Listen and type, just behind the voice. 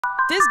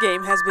This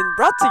game has been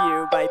brought to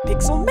you by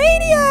Pixel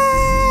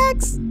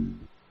Maniacs!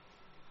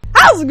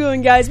 How's it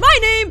going, guys? My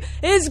name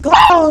is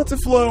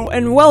GloTieFlow,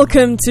 and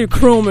welcome to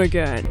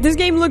ChromaGun. This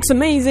game looks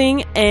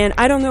amazing, and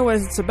I don't know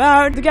what it's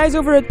about. The guys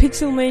over at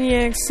Pixel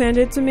Maniacs sent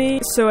it to me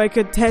so I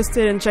could test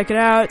it and check it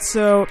out,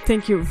 so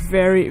thank you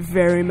very,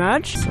 very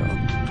much.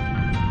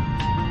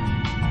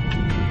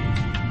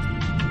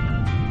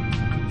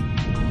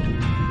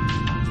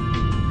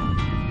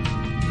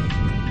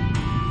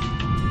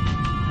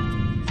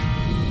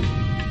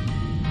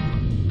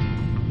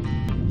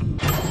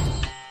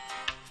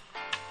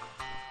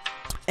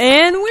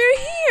 And we're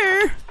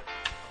here!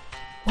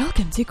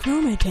 Welcome to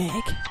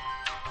ChromaTech.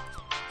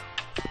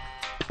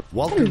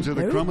 Welcome to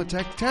the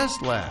ChromaTech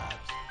Test Labs.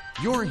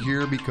 You're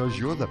here because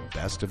you're the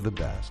best of the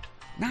best.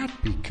 Not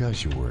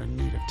because you were in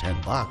need of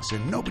 $10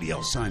 and nobody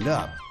else signed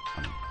up.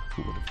 I mean,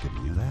 who would have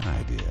given you that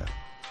idea?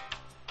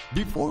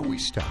 Before we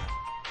start,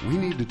 we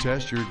need to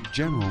test your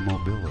general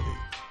mobility.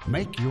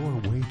 Make your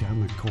way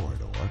down the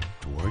corridor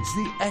towards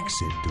the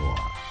exit door.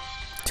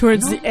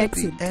 Towards the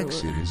exit door. The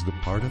exit is the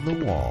part of the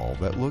wall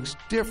that looks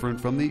different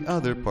from the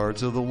other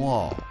parts of the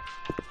wall.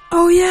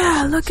 Oh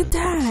yeah, look at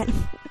that.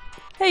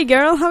 Hey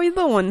girl, how you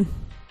doing?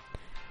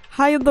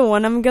 How you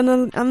doing? I'm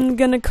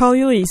gonna call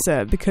you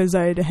Lisa because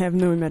I have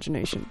no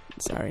imagination.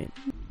 Sorry.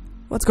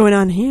 What's going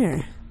on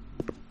here?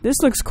 This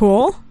looks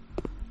cool.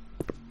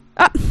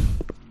 Ah,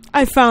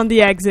 I found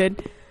the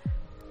exit.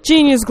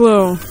 Genius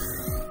glow.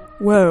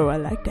 Whoa, I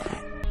like that.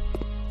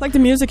 Like the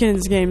music in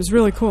this game is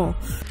really cool.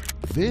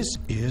 This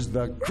is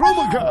the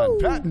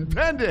ChromaGun patent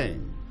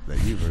pending that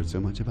you've heard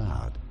so much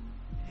about.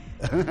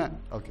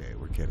 Okay,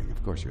 we're kidding.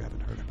 Of course you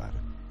haven't heard about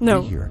it. No.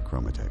 We here at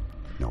ChromaTech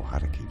know how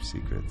to keep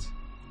secrets,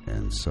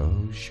 and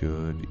so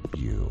should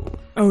you.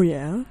 Oh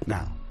yeah?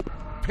 Now,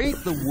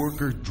 paint the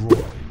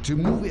WorkerDroid to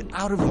move it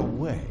out of the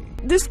way.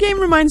 This game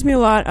reminds me a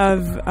lot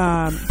of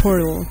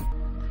Portal.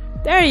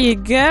 There you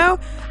go.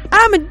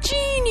 I'm a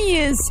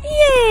genius!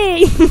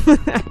 Yay!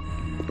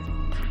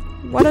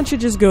 Why don't you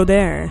just go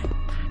there?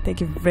 Thank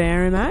you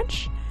very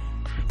much.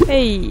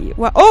 Hey,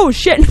 what? Oh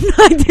shit!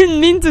 I didn't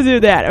mean to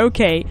do that.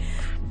 Okay,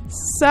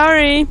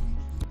 sorry.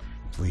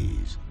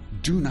 Please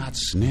do not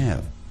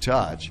sniff,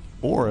 touch,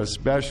 or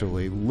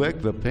especially lick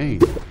the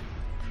paint.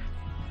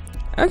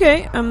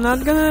 Okay, I'm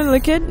not gonna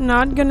lick it,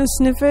 not gonna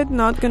sniff it,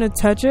 not gonna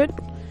touch it.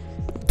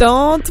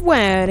 Don't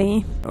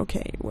worry.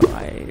 Okay, well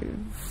I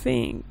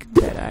think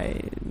that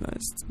I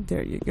must.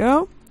 There you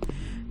go.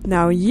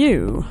 Now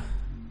you.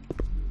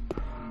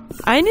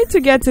 I need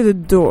to get to the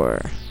door.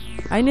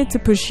 I need to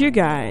push you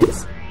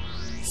guys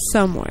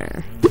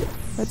somewhere.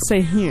 Let's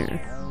say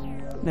here.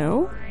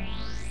 No?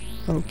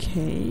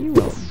 Okay,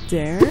 well,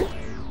 there.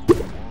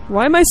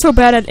 Why am I so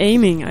bad at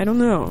aiming? I don't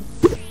know.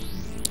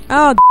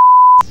 Oh,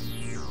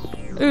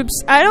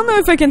 oops. I don't know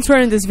if I can swear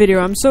in this video.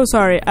 I'm so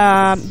sorry.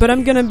 But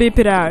I'm gonna beep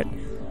it out.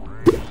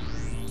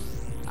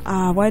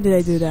 Why did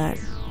I do that?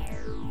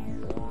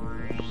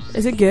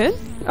 Is it good?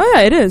 Oh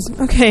yeah, it is.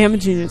 Okay, I'm a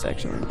genius,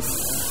 actually.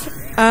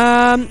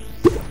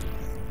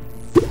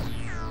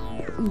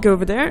 Go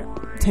over there.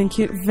 Thank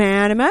you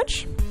very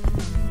much.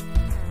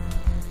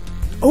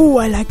 Oh,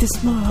 I like the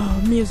small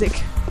music.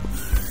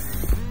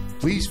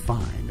 Please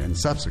find and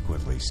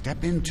subsequently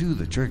step into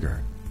the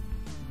trigger.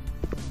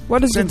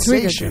 What is the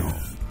trigger? Sensational.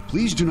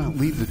 Please do not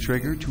leave the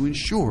trigger to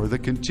ensure the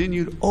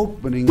continued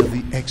opening of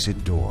the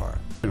exit door.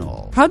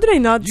 How did I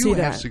not see that?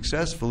 You have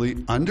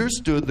successfully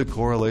understood the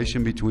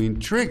correlation between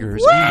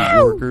triggers and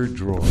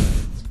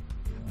WorkerDroids.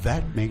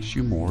 That makes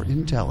you more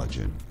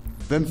intelligent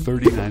than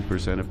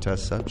 39% of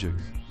test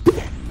subjects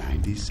and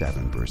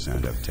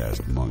 97% of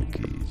test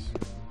monkeys.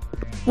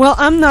 Well,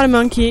 I'm not a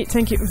monkey.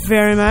 Thank you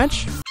very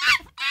much.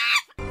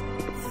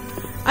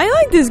 I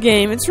like this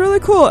game. It's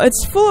really cool.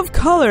 It's full of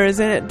colors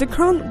and the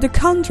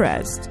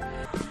contrast.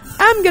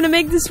 I'm gonna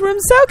make this room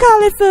so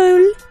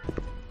colorful.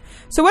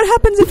 So what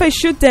happens if I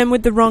shoot them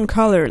with the wrong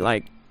color?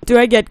 Like, do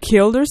I get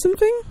killed or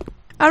something?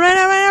 Alright,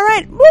 alright,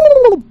 alright.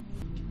 Woo!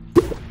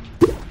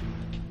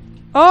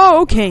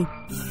 Oh, okay.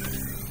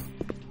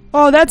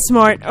 Oh, that's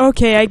smart.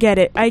 Okay, I get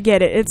it. I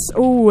get it. It's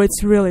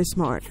really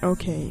smart.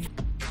 Okay.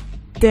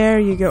 There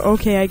you go.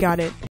 Okay, I got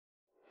it.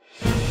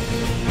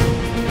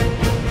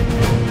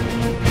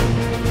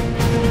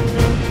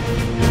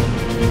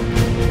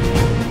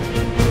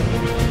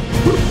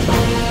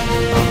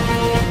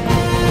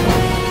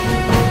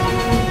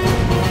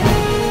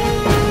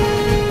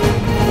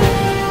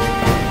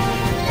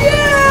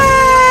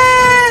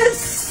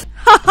 Yes!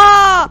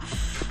 Haha!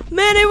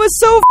 Man, it was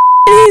so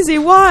easy.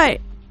 Why?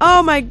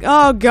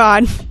 Oh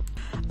god.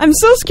 I'm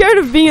so scared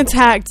of being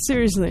attacked,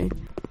 seriously.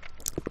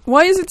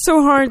 Why is it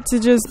so hard to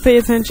just pay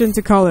attention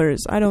to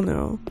colors? I don't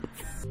know.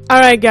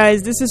 Alright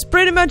guys, this is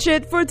pretty much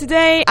it for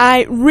today.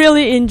 I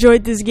really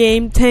enjoyed this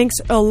game. Thanks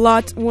a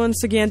lot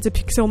once again to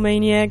Pixel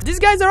Maniacs. These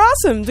guys are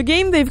awesome. The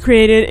game they've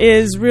created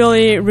is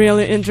really,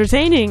 really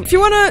entertaining. If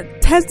you want to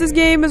test this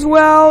game as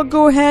well,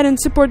 go ahead and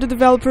support the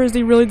developers.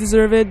 They really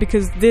deserve it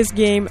because this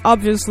game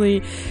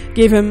obviously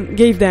gave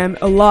them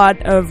a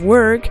lot of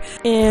work.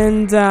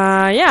 And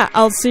yeah,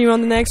 I'll see you on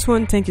the next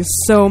one. Thank you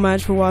so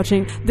much for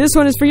watching. This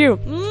one is for you.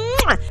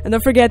 And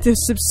don't forget to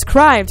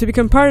subscribe to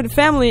become part of the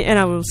family, and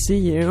I will see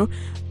you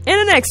in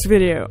the next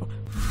video.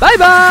 Bye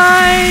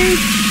bye!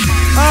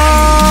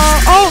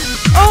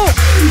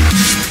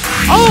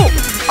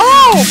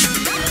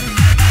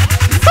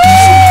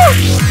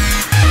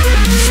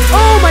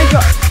 Oh my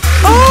god!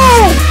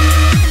 Oh!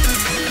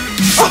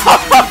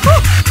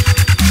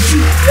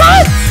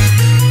 What?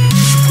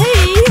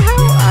 Hey,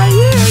 how are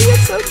you?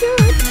 You're so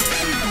good.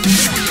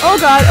 Oh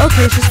god,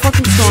 okay, she's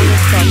fucking strong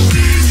as fuck.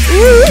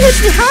 Ooh, hit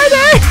me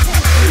harder!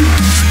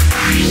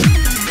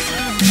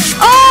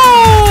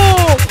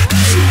 Oh!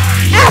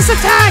 Ass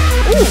attack!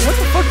 Ooh, what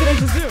the fuck did I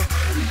just do?